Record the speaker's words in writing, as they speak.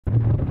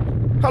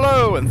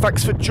Hello and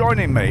thanks for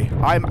joining me.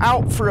 I'm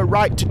out for a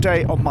ride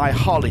today on my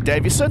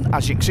Harley-Davidson.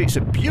 As you can see, it's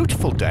a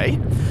beautiful day,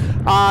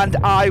 and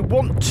I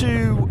want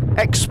to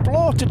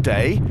explore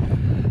today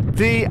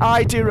the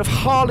idea of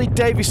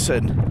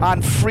Harley-Davidson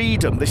and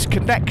freedom, this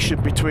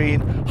connection between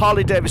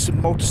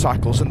Harley-Davidson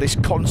motorcycles and this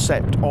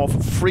concept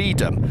of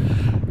freedom.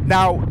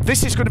 Now,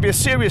 this is going to be a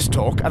serious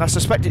talk, and I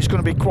suspect it's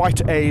going to be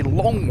quite a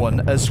long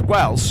one as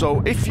well.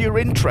 So if you're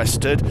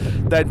interested,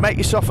 then make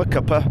yourself a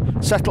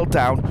cuppa, settle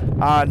down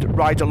and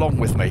ride along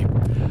with me.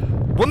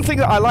 One thing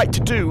that I like to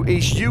do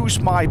is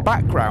use my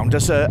background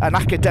as an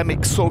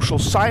academic social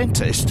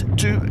scientist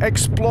to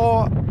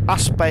explore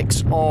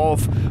aspects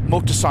of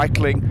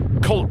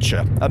motorcycling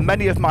culture, and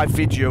many of my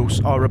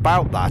videos are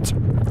about that,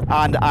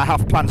 and I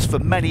have plans for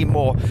many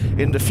more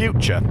in the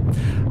future.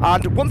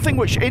 And one thing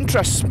which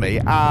interests me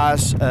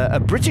as a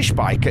British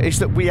biker is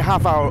that we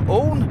have our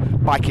own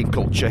biking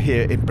culture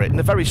here in Britain,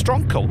 a very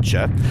strong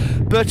culture,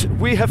 but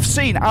we have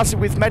seen, as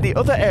with many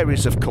other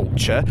areas of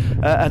culture,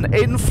 an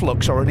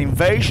influx or an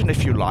invasion,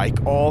 if you like,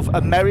 of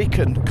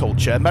American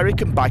culture,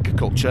 American biker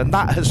culture, and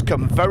that has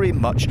come very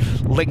much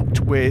linked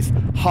with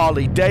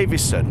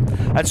Harley-Davidson.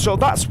 And so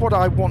that's what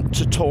I want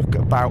to talk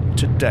about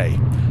today.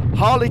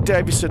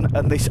 Harley-Davidson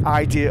and this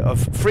idea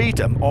of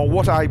freedom, or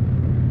what I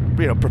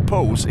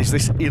propose is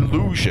this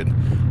illusion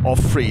of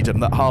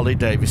freedom that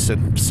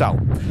Harley-Davidson sell.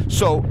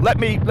 So let's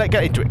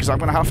get into it, because I'm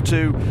going to have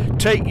to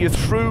take you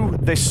through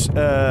this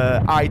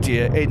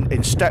idea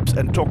in steps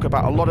and talk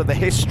about a lot of the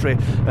history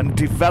and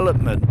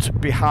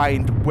development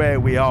behind where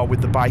we are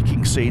with the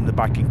biking scene, the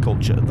biking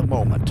culture at the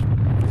moment.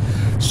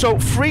 So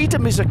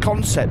freedom is a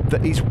concept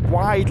that is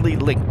widely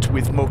linked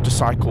with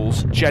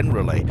motorcycles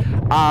generally,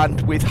 and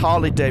with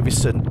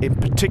Harley-Davidson in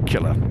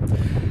particular.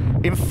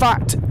 In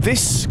fact,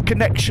 this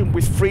connection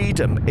with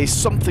freedom is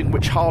something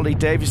which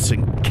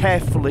Harley-Davidson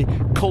carefully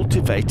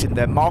cultivate in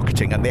their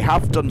marketing, and they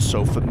have done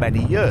so for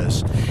many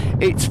years.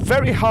 It's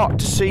very hard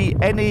to see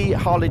any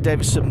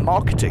Harley-Davidson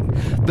marketing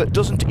that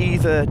doesn't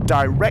either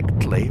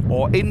directly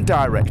or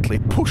indirectly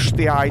push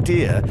the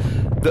idea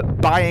that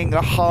buying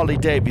a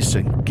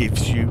Harley-Davidson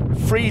gives you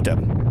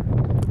freedom.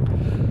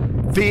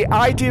 The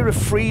idea of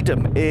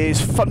freedom is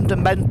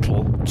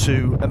fundamental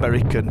to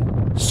American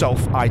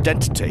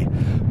self-identity,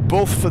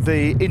 both for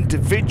the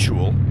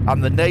individual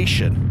and the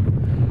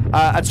nation.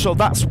 And so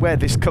that's where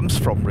this comes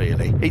from,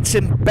 really. It's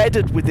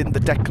embedded within the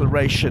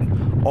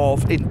Declaration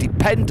of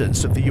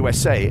Independence of the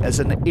USA as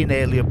an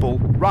inalienable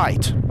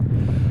right.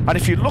 And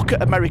if you look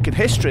at American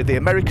history, the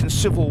American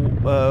the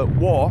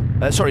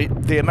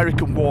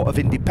American War of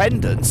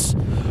Independence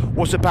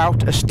was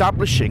about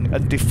establishing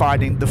and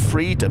defining the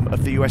freedom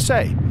of the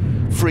USA.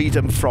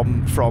 Freedom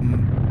from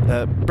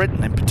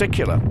Britain in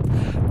particular.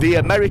 The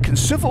American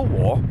Civil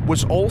War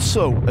was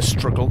also a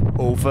struggle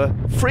over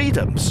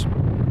freedoms.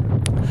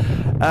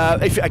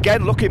 If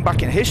again, looking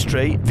back in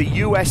history, the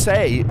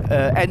USA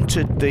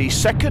entered the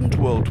Second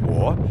World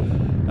War,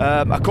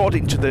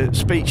 according to the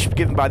speech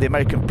given by the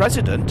American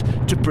president,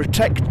 to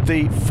protect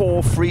the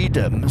four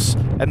freedoms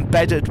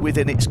embedded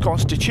within its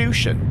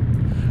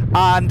constitution.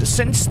 And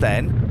since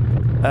then,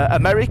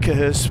 America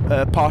has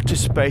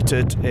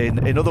participated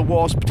in other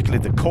wars,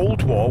 particularly the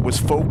Cold War was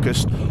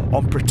focused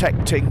on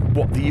protecting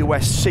what the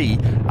US see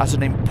as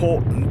an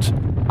important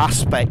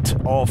aspect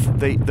of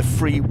the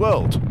free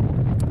world.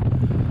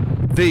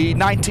 The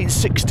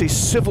 1960s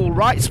civil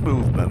rights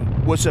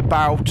movement was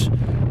about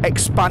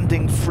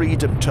expanding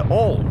freedom to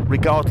all,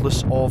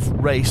 regardless of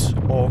race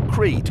or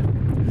creed.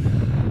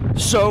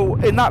 So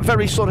in that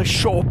very sort of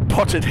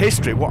short-potted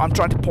history, what I'm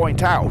trying to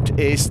point out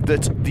is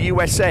that the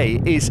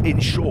USA is, in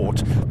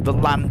short, the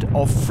land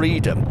of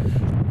freedom.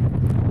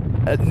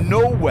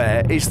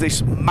 Nowhere is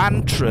this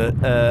mantra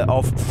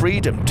of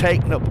freedom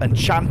taken up and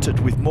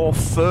chanted with more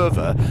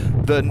fervour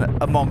than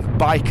among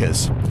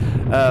bikers.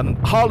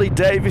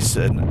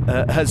 Harley-Davidson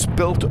has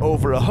built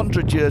over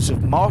 100 years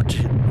of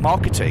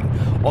marketing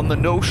on the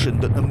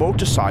notion that the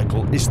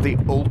motorcycle is the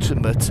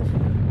ultimate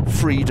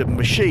freedom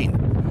machine.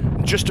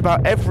 Just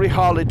about every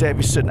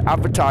Harley-Davidson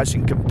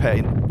advertising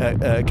campaign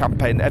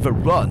ever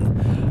run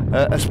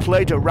has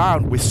played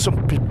around with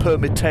some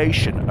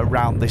permutation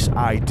around this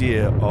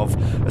idea of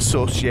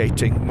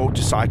associating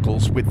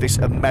motorcycles with this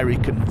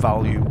American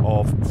value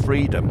of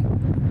freedom.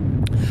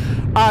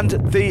 And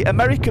the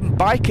American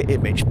biker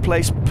image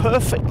plays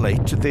perfectly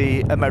to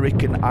the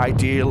American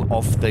ideal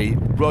of the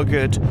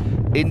rugged,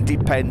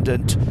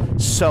 independent,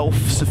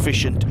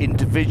 self-sufficient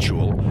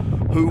individual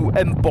who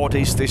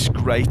embodies this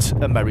great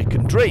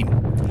American dream.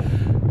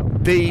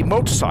 The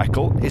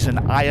motorcycle is an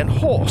iron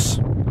horse.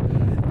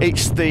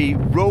 It's the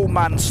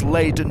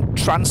romance-laden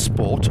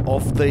transport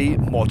of the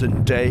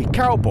modern-day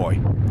cowboy.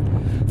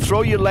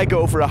 Throw your leg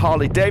over a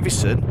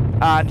Harley-Davidson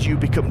and you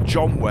become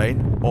John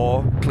Wayne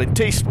or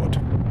Clint Eastwood.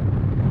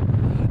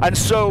 And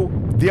so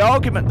the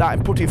argument that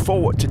I'm putting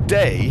forward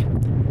today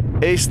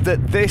is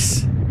that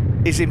this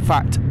is in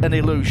fact an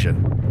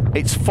illusion.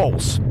 It's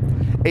false.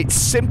 It's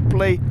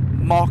simply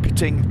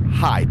marketing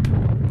hype.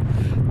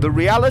 The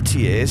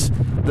reality is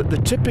that the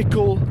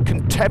typical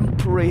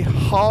contemporary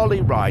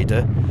Harley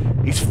rider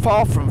is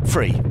far from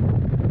free.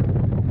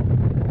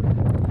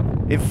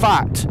 In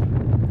fact,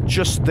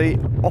 just the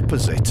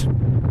opposite.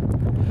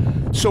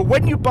 So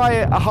when you buy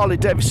a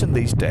Harley-Davidson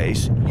these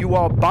days, you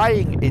are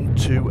buying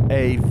into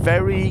a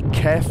very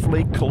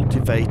carefully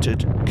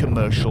cultivated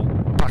commercial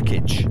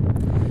package.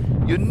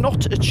 You're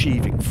not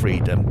achieving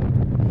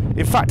freedom.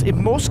 In fact,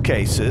 in most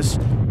cases,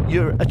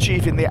 you're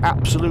achieving the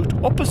absolute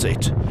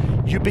opposite.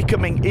 You're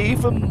becoming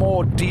even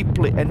more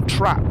deeply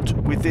entrapped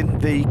within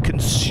the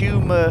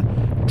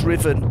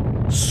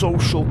consumer-driven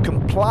social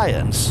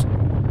compliance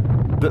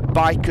that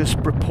bikers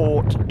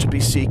purport to be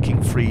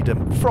seeking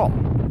freedom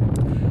from.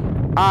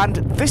 And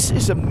this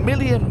is a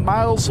million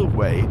miles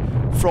away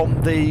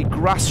from the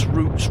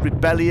grassroots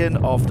rebellion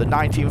of the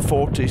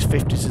 1940s,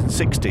 50s and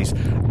 60s,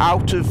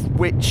 out of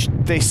which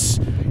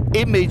this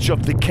image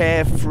of the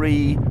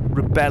carefree,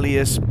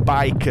 rebellious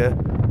biker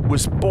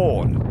was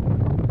born.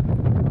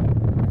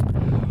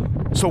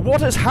 So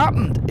what has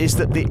happened is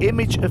that the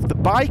image of the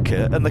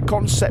biker and the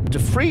concept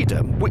of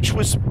freedom, which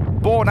was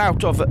born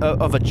out of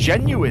a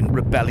genuine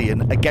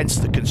rebellion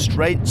against the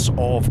constraints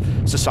of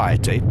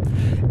society,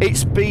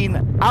 it's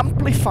been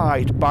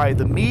amplified by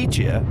the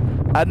media,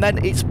 and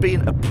then it's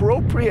been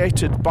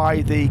appropriated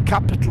by the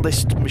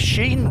capitalist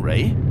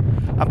machinery,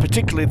 and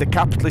particularly the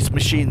capitalist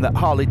machine that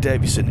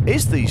Harley-Davidson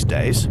is these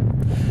days,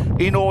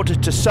 in order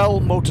to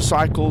sell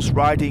motorcycles,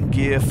 riding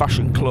gear,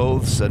 fashion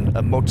clothes and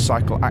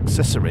motorcycle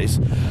accessories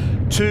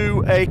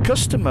to a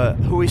customer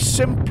who is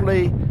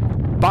simply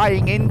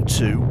buying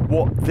into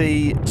what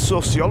the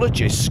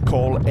sociologists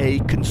call a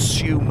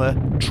consumer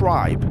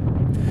tribe.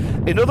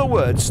 In other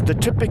words, the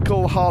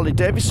typical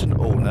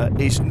Harley-Davidson owner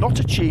is not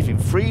achieving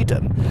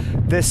freedom,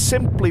 they're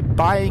simply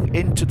buying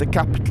into the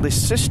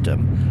capitalist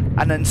system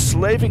and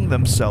enslaving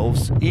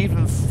themselves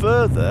even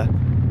further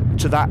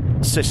to that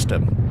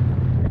system.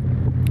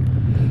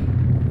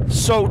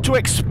 So to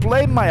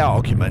explain my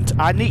argument,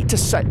 I need to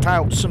set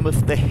out some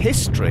of the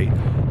history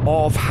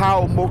of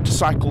how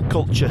motorcycle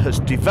culture has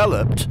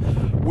developed,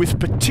 with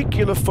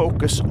particular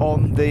focus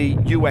on the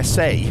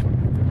USA,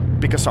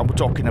 because I'm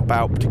talking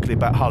particularly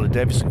about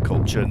Harley-Davidson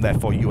culture and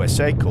therefore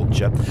USA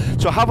culture.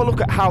 So have a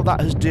look at how that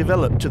has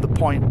developed to the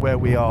point where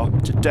we are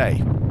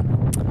today.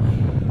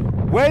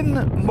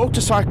 When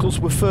motorcycles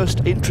were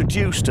first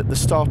introduced at the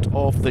start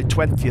of the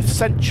 20th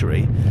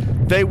century,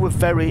 they were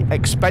very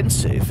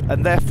expensive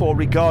and therefore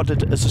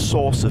regarded as a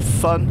source of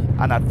fun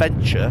and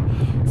adventure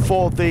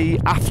for the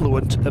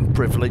affluent and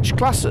privileged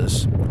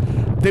classes.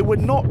 They were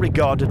not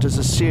regarded as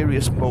a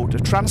serious mode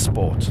of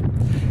transport.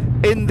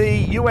 In the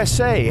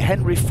USA,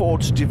 Henry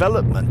Ford's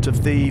development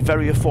of the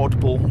very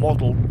affordable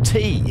Model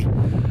T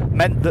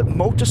meant that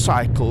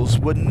motorcycles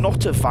were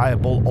not a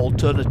viable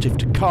alternative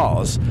to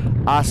cars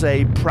as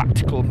a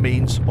practical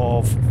means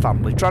of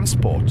family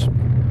transport.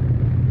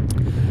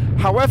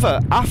 However,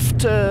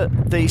 after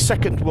the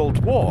Second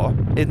World War,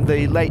 in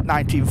the late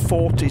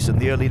 1940s and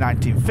the early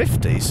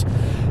 1950s,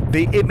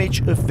 the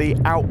image of the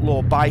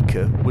outlaw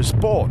biker was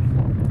born.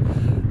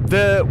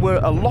 There were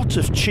a lot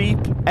of cheap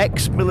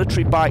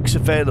ex-military bikes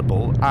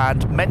available,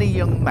 and many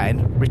young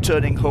men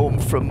returning home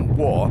from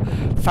war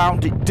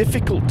found it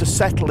difficult to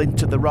settle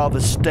into the rather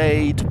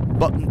staid,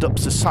 buttoned-up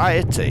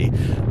society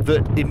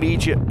that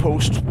immediate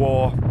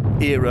post-war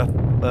era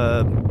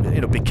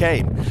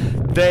became.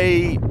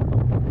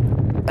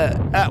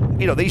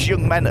 These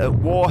young men at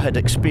war had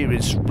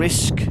experienced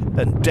risk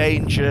and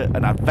danger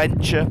and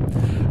adventure,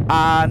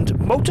 and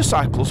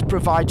motorcycles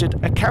provided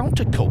a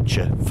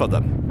counterculture for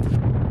them.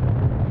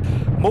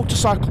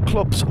 Motorcycle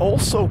clubs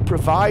also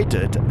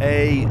provided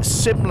a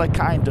similar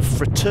kind of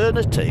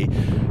fraternity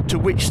to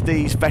which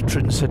these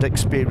veterans had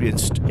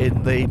experienced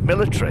in the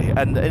military,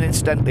 and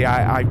incidentally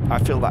I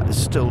feel that is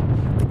still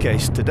the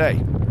case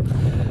today.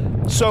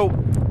 So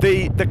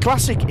the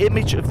classic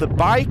image of the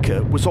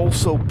biker was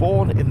also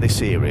born in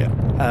this area,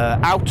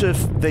 out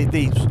of the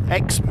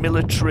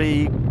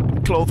ex-military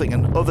clothing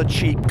and other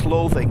cheap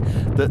clothing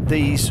that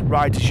these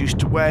riders used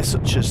to wear,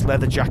 such as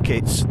leather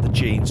jackets, the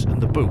jeans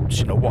and the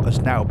boots, what has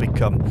now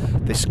become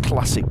this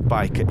classic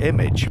biker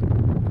image.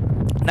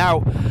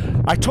 Now,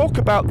 I talk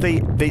about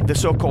the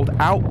so-called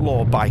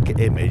outlaw biker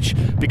image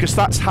because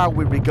that's how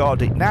we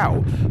regard it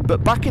now,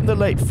 but back in the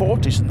late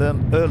 40s and the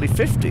early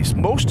 50s,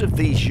 most of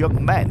these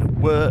young men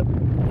were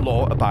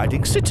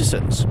law-abiding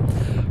citizens.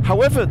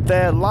 However,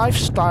 their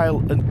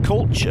lifestyle and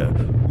culture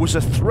was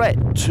a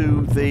threat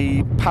to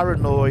the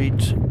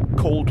paranoid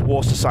Cold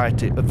War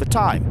society of the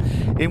time,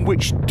 in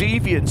which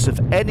deviance of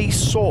any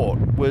sort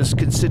was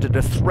considered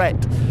a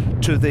threat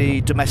to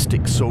the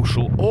domestic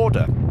social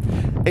order.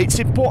 It's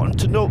important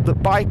to note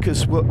that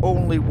bikers were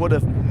only one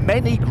of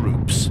many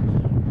groups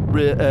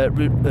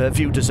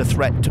viewed as a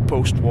threat to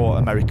post-war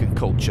American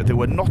culture. They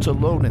were not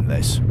alone in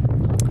this.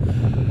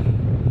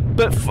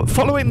 But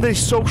following the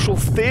social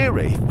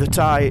theory that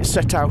I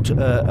set out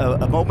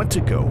a moment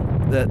ago,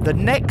 the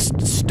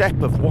next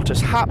step of what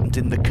has happened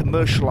in the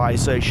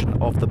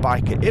commercialization of the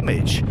biker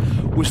image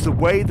was the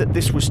way that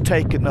this was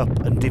taken up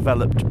and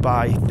developed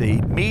by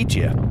the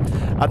media.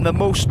 And the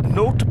most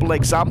notable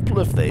example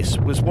of this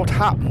was what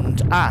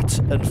happened at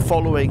and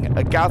following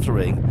a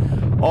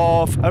gathering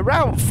of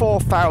around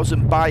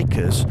 4,000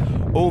 bikers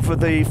over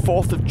the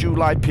 4th of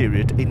July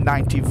period in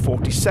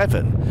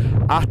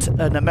 1947 at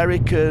an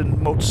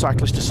American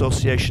Motorcyclist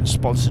Association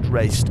sponsored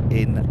race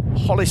in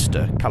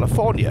Hollister,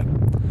 California.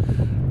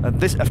 And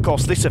this, of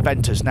course, this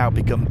event has now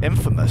become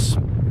infamous.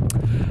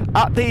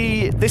 At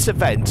this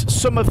event,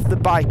 some of the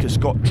bikers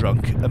got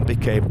drunk and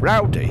became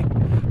rowdy,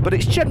 but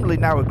it's generally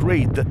now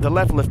agreed that the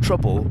level of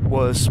trouble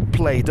was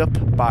played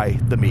up by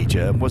the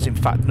media and was in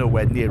fact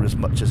nowhere near as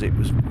much as it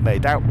was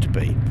made out to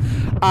be.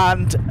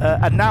 And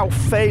a now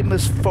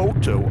famous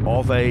photo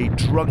of a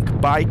drunk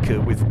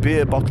biker with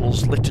beer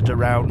bottles littered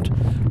around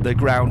the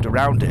ground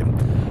around him,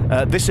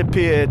 this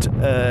appeared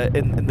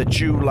in the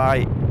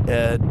July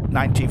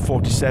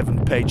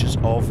 1947 pages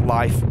of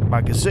Life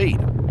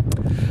magazine.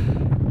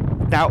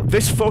 Now,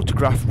 this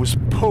photograph was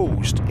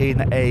posed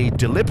in a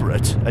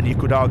deliberate, and you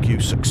could argue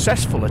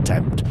successful,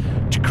 attempt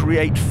to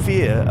create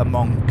fear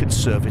among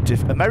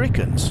conservative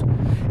Americans.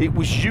 It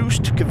was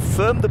used to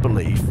confirm the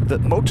belief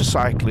that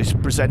motorcyclists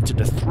presented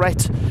a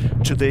threat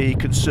to the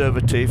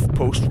conservative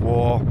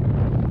post-war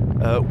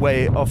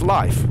way of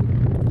life.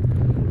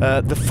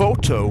 The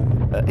photo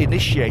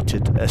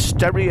initiated a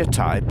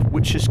stereotype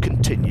which has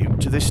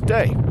continued to this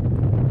day.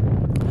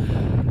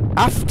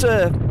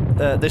 After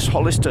this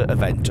Hollister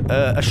event,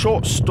 a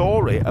short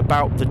story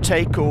about the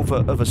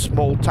takeover of a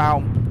small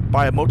town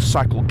by a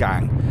motorcycle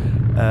gang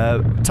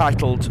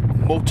titled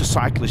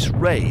Motorcyclist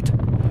Raid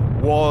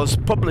was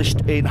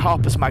published in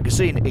Harper's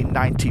Magazine in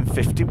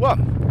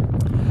 1951.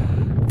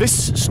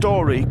 This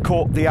story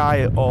caught the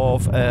eye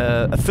of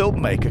a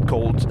filmmaker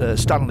called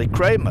Stanley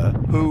Kramer,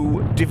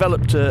 who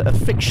developed a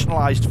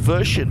fictionalized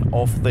version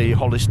of the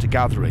Hollister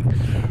gathering,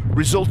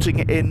 resulting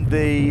in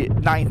the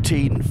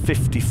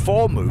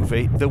 1954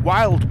 movie The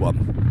Wild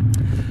One.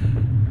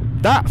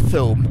 That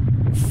film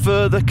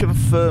further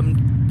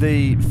confirmed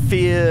the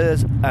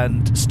fears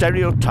and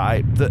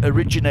stereotype that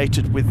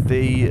originated with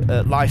the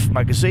Life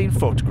magazine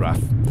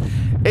photograph.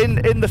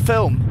 In the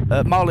film,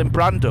 Marlon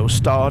Brando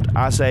starred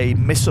as a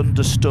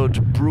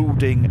misunderstood,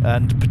 brooding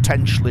and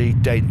potentially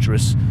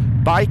dangerous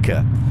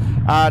biker,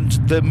 and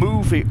the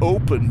movie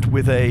opened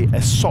with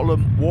a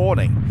solemn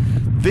warning.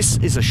 This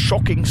is a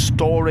shocking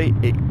story.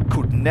 It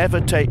could never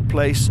take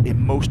place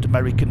in most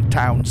American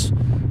towns,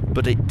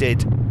 but it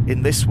did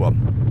in this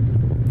one.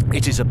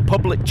 It is a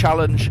public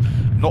challenge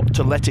not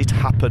to let it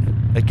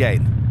happen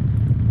again.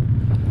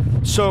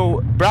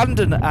 So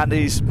Brandon and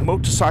his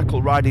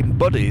motorcycle riding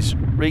buddies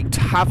wreaked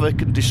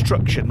havoc and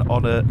destruction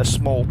on a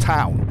small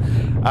town,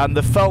 and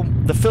the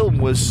film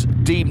was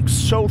deemed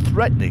so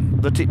threatening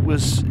that it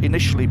was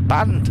initially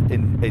banned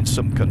in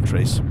some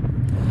countries.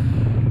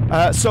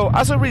 So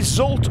as a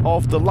result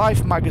of the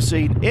Life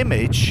magazine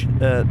image,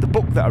 the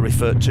book that I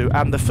referred to,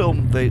 and the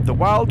film The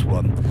Wild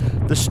One,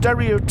 the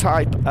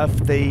stereotype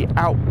of the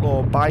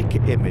outlaw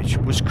biker image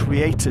was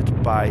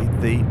created by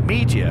the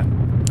media.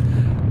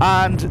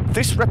 And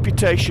this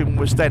reputation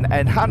was then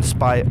enhanced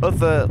by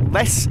other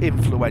less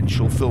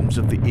influential films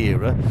of the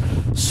era,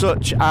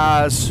 such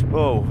as,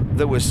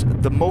 there was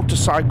The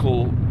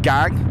Motorcycle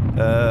Gang,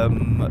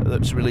 that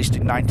was released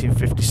in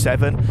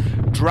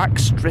 1957, Drag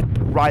Strip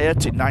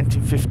Riot in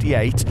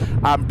 1958,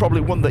 and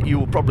probably one that you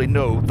will probably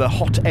know, The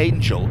Hot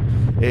Angel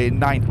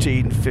in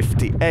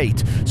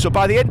 1958. So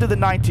by the end of the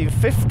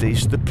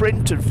 1950s, the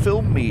print and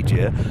film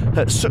media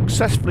had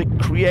successfully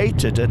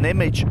created an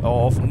image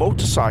of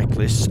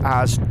motorcyclists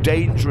as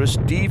dangerous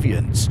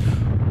deviants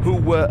who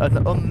were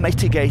an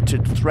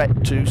unmitigated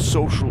threat to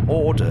social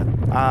order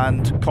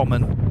and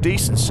common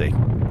decency.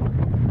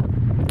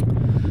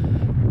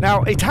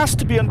 Now, it has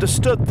to be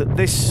understood that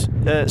this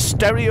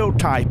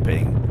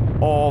stereotyping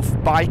of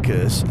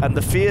bikers and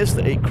the fears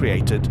that it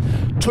created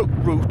took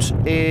root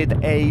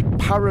in a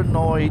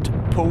paranoid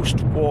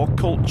post-war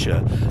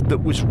culture that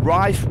was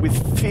rife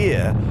with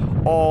fear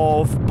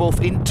of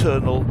both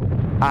internal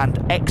and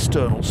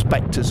external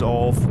spectres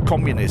of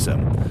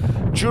communism.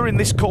 During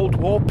this Cold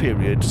War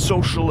period,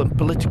 social and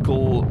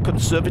political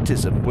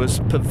conservatism was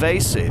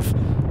pervasive,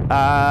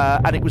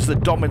 and it was the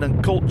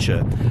dominant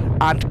culture,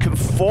 and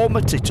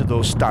conformity to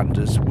those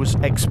standards was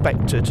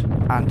expected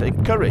and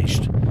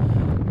encouraged.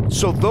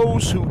 So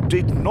those who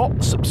did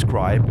not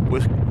subscribe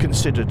were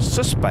considered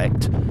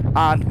suspect,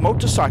 and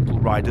motorcycle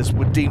riders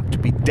were deemed to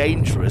be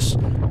dangerous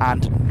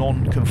and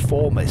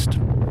non-conformist.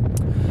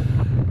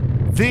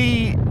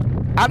 The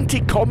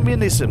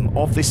anti-communism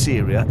of this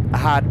era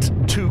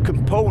had two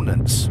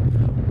components.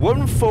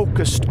 One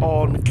focused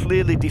on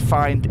clearly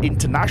defined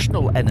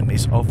international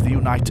enemies of the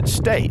United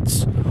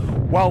States,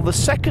 while the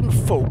second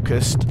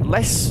focused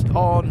less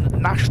on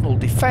national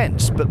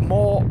defense but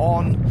more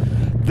on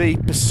the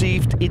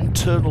perceived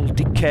internal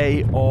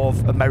decay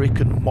of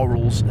American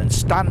morals and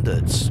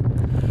standards.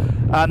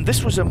 And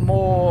this was a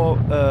more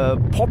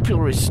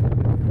popularist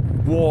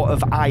war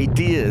of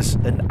ideas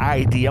and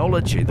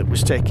ideology that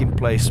was taking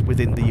place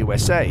within the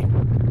USA.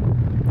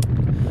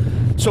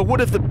 So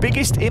one of the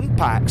biggest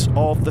impacts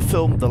of the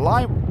film The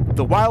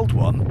Wild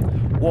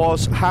One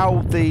was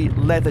how the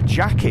leather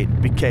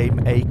jacket became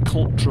a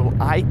cultural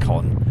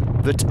icon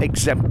that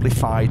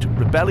exemplified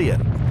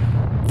rebellion.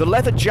 The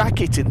leather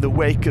jacket in the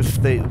wake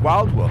of The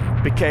Wild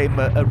One became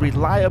a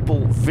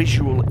reliable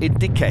visual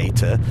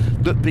indicator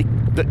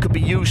that could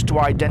be used to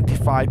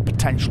identify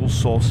potential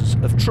sources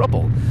of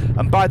trouble.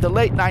 And by the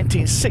late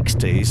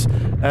 1960s,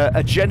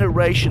 a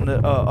generation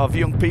of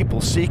young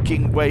people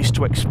seeking ways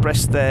to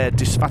express their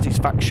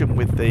dissatisfaction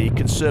with the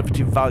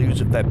conservative values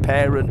of their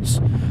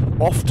parents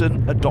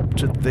often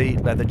adopted the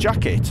leather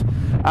jacket.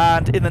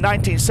 And in the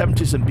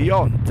 1970s and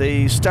beyond,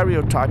 the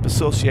stereotype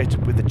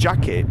associated with the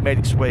jacket made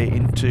its way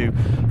into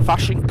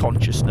fashion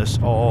consciousness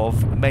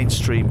of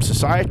mainstream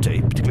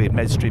society, particularly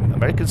mainstream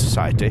American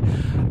society,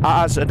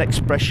 as an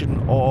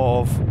expression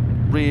of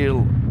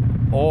real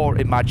or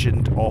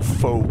imagined or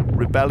faux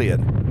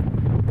rebellion.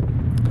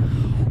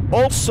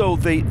 Also,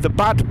 the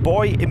bad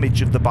boy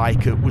image of the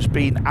biker was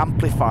being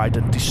amplified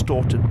and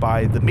distorted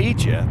by the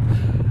media.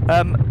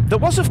 There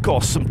was, of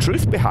course, some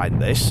truth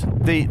behind this.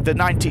 The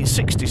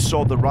 1960s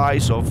saw the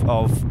rise of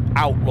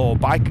outlaw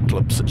biker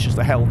clubs such as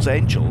the Hells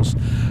Angels,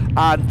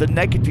 and the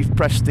negative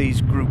press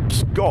these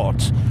groups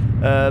got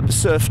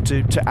served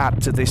to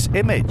add to this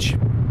image.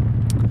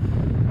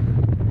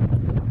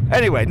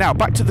 Anyway, now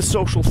back to the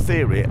social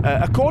theory.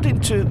 According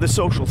to the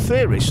social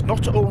theorists,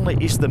 not only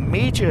is the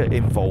media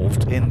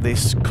involved in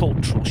this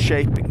cultural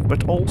shaping,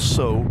 but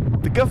also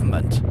the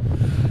government.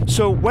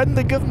 So when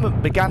the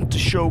government began to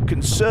show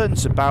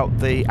concerns about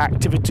the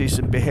activities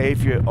and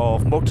behaviour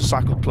of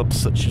motorcycle clubs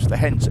such as the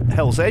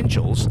Hells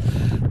Angels,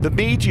 the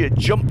media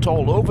jumped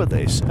all over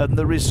this, and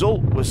the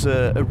result was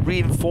a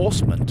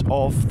reinforcement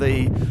of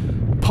the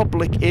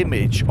public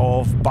image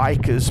of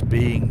bikers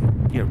being,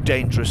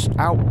 dangerous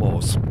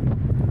outlaws.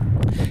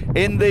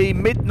 In the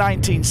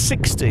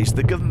mid-1960s,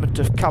 the government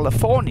of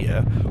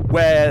California,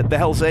 where the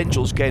Hells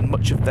Angels gained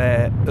much of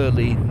their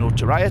early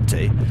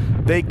notoriety,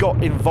 they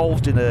got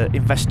involved in an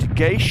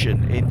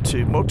investigation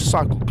into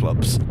motorcycle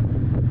clubs.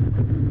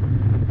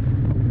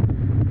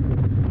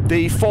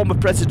 The former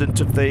president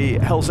of the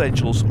Hells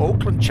Angels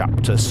Oakland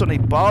chapter, Sonny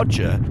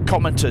Barger,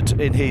 commented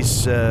in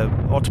his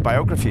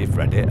autobiography, if you've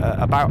read it,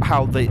 about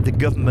how the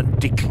government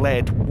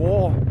declared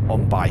war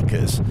on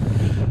bikers.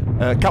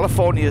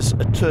 California's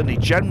Attorney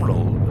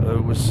General,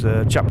 was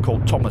a chap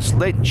called Thomas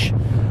Lynch,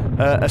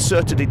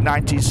 asserted in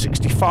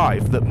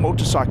 1965 that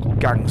motorcycle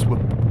gangs were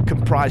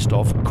comprised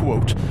of,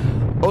 quote,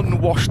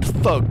 unwashed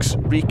thugs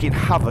wreaking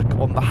havoc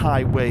on the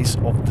highways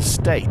of the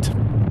state.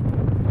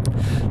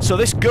 So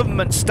this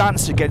government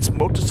stance against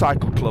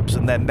motorcycle clubs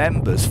and their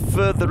members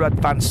further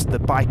advanced the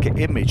biker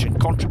image and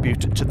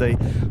contributed to the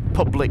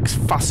public's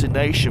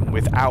fascination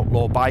with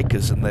outlaw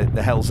bikers and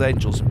the Hells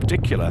Angels in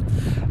particular.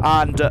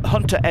 And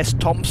Hunter S.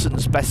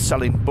 Thompson's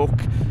best-selling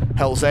book,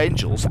 Hells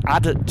Angels,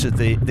 added to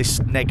this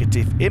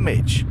negative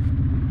image.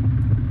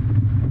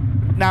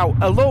 Now,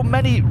 although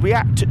many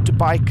reacted to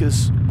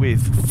bikers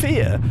with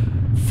fear,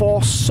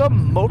 for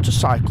some,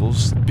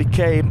 motorcycles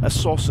became a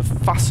source of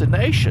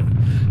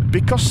fascination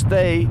because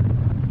they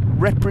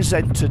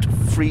represented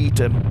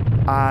freedom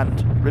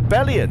and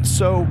rebellion.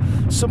 So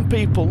some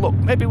people look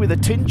maybe with a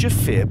tinge of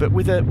fear, but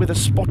with a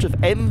spot of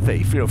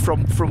envy,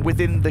 from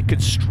within the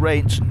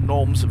constraints and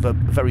norms of a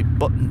very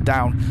buttoned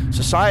down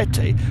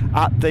society,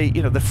 at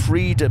the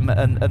freedom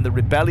and the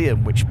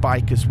rebellion which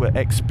bikers were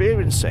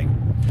experiencing.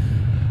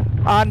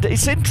 And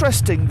it's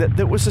interesting that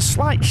there was a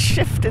slight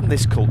shift in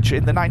this culture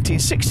in the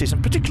 1960s,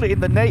 and particularly in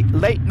the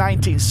late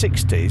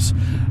 1960s,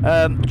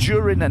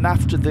 during and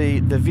after the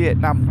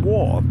Vietnam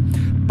War,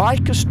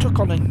 bikers took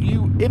on a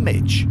new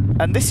image,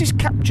 and this is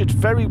captured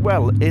very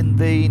well in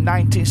the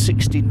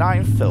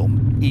 1969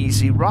 film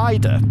Easy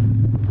Rider.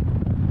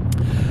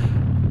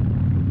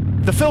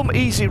 The film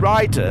Easy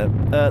Rider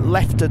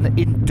left an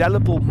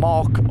indelible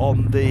mark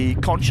on the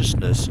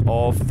consciousness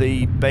of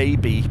the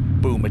baby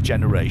boomer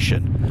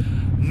generation,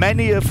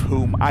 many of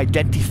whom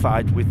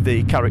identified with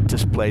the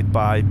characters played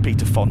by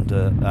Peter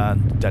Fonda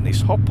and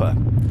Dennis Hopper.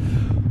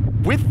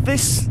 With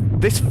this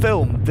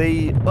film,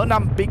 the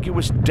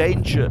unambiguous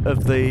danger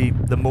of the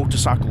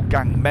motorcycle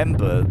gang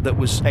member that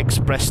was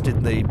expressed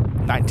in the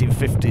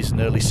 1950s and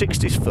early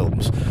 60s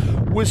films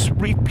was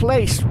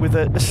replaced with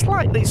a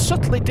slightly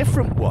subtly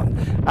different one,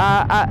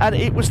 and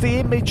it was the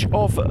image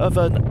of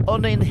an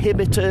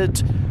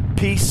uninhibited,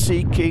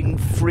 peace-seeking,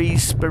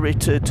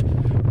 free-spirited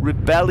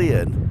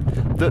rebellion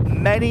that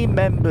many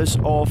members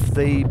of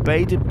the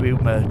baby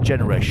boomer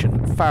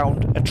generation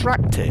found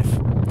attractive.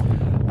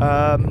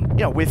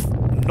 With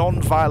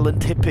non-violent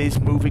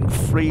hippies moving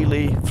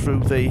freely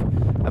through the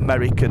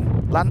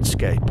American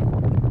landscape.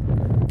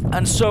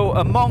 And so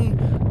among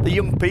the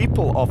young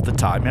people of the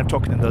time, I'm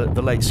talking in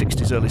the late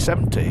 60s, early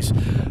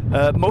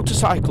 70s,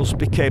 motorcycles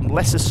became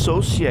less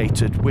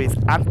associated with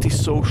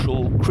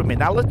antisocial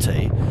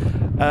criminality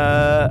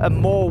and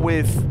more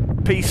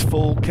with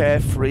peaceful,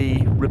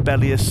 carefree,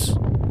 rebellious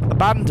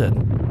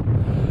abandon.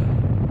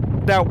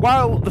 Now,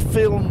 while the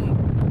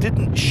film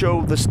didn't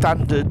show the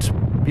standard,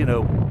 you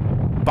know,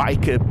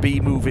 biker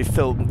B-movie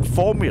film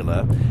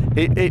formula,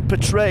 it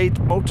portrayed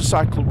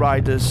motorcycle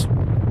riders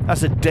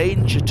as a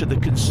danger to the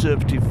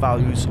conservative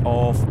values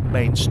of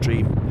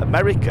mainstream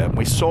America. And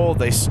we saw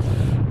this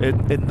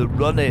in the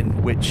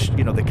run-in which,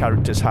 you know, the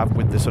characters have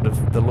with the sort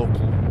of the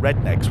local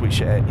rednecks,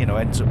 which you know,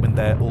 ends up in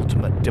their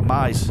ultimate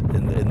demise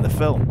in the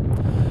film.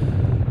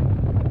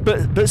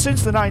 But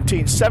since the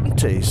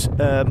 1970s,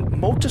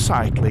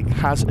 motorcycling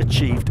has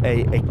achieved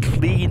a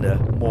cleaner,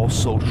 more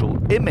social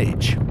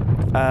image.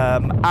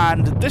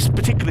 And this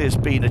particularly has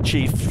been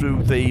achieved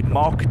through the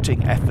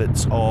marketing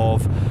efforts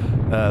of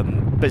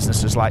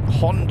businesses like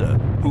Honda,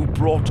 who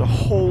brought a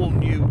whole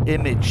new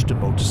image to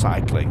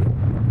motorcycling.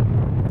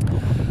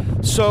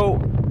 So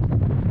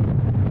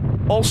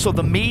also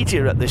the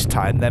media at this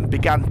time then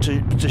began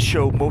to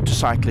show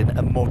motorcycling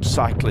and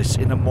motorcyclists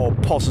in a more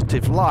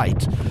positive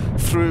light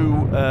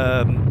through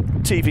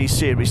TV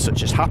series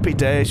such as Happy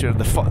Days. You know,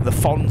 the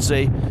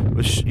Fonzie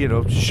was, you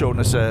know, shown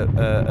as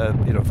a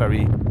you know,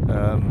 very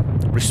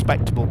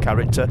respectable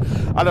character,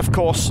 and of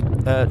course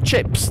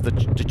Chips, the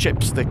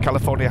Chips, the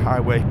California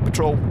Highway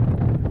Patrol,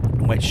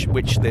 which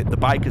the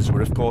bikers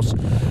were, of course,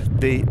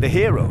 the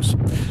heroes.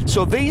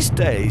 So these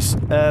days,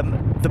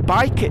 the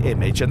biker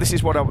image, and this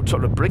is what I'm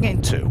sort of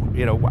bringing to,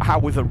 you know, how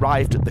we've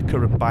arrived at the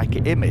current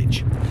biker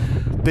image.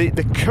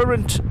 The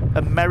current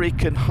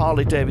American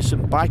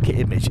Harley-Davidson biker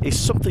image is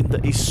something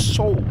that is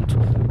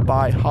sold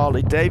by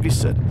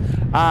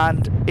Harley-Davidson,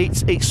 and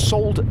it's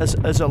sold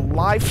as a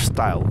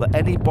lifestyle that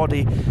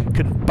anybody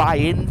can buy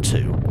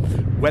into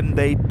when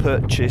they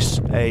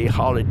purchase a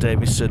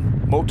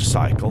Harley-Davidson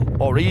motorcycle,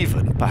 or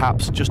even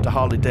perhaps just a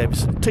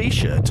Harley-Davidson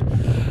t-shirt.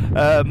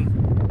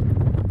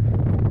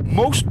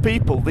 Most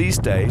people these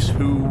days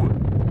who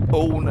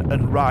own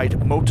and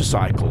ride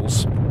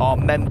motorcycles are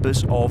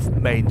members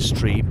of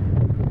mainstream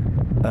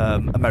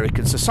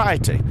American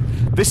society.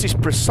 This is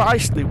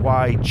precisely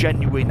why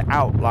genuine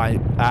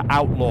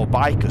outlaw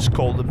bikers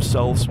call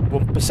themselves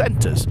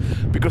 1%ers,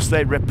 because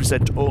they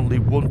represent only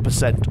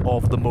 1%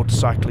 of the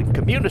motorcycling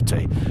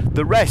community.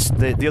 The rest,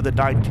 the other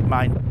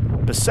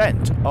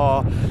 99%,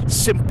 are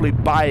simply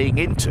buying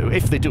into,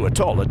 if they do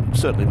at all, and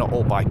certainly not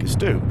all bikers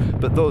do,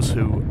 but those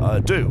who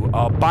do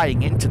are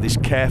buying into this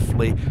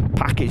carefully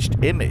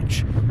packaged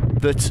image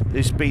that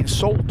is being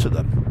sold to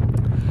them.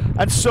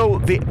 And so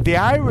the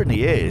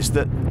irony is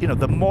that, you know,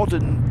 the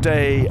modern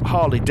day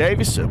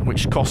Harley-Davidson,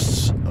 which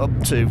costs up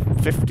to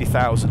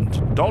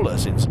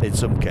 $50,000 in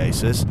some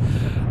cases,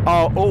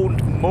 are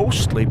owned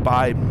mostly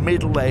by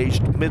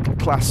middle-aged,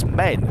 middle-class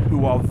men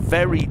who are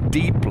very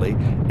deeply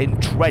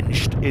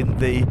entrenched in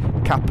the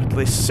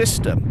capitalist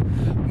system.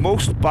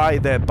 Most buy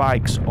their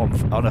bikes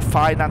on a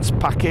finance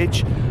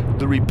package,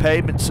 the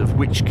repayments of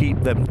which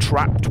keep them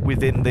trapped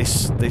within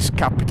this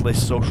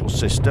capitalist social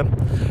system.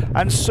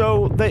 And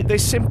so they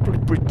simply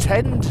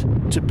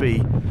pretend to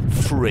be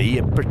free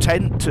and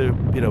pretend to,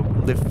 you know,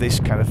 live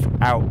this kind of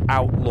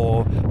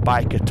outlaw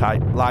biker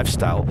type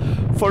lifestyle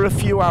for a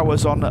few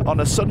hours on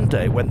a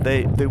Sunday when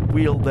they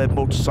wheel their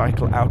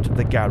motorcycle out of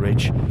the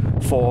garage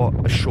for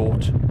a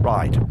short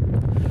ride.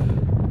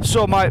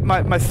 So my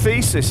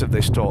thesis of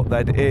this talk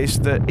then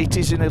is that it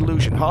is an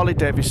illusion.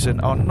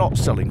 Harley-Davidson are not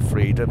selling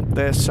freedom,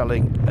 they're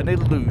selling an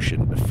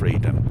illusion of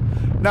freedom.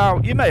 Now,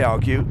 you may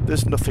argue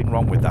there's nothing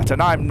wrong with that,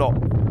 and I'm not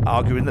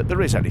arguing that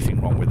there is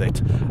anything wrong with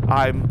it.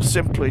 I'm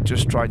simply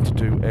just trying to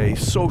do a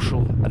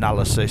social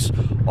analysis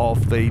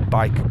of the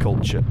bike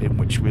culture in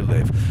which we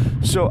live.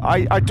 So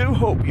I do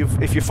hope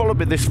if you followed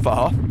me this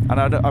far, and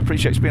I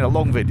appreciate it's been a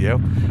long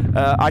video,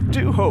 I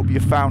do hope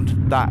you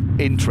found that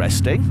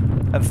interesting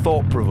and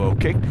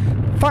thought-provoking.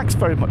 Thanks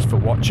very much for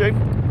watching.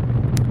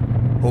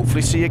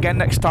 Hopefully see you again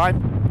next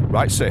time.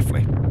 Ride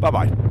safely.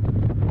 Bye-bye.